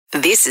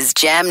This is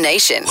Jam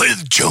Nation.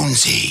 With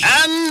Jonesy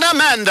and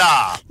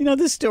Amanda. You know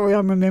the story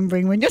I'm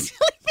remembering when you're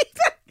telling me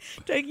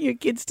that, taking your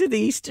kids to the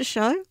Easter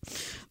show?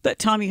 That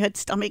time you had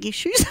stomach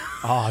issues?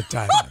 Oh,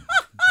 don't.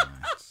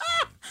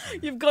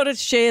 You've got to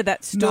share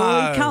that story.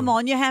 No. Come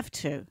on, you have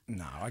to.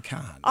 No, I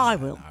can't. I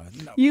will.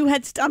 No. You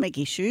had stomach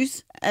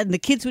issues and the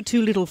kids were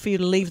too little for you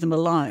to leave them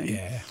alone.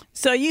 Yeah.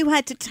 So you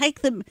had to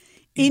take them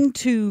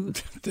into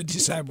The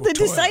disabled the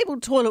toilet.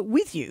 disabled toilet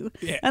with you,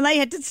 Yeah. and they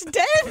had to stand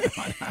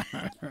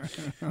there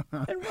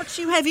and watch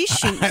you have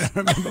issues. I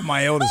remember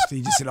my eldest, he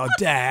just said, "Oh,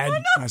 Dad."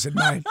 I said,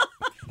 "Mate."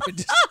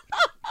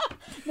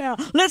 Now,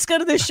 let's go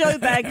to the show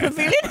bag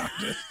pavilion.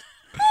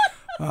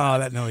 Oh,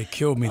 that nearly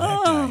killed me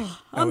that day. That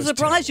I'm was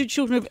surprised terrible. your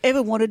children have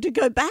ever wanted to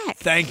go back.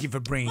 Thank you for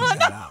bringing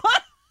that up.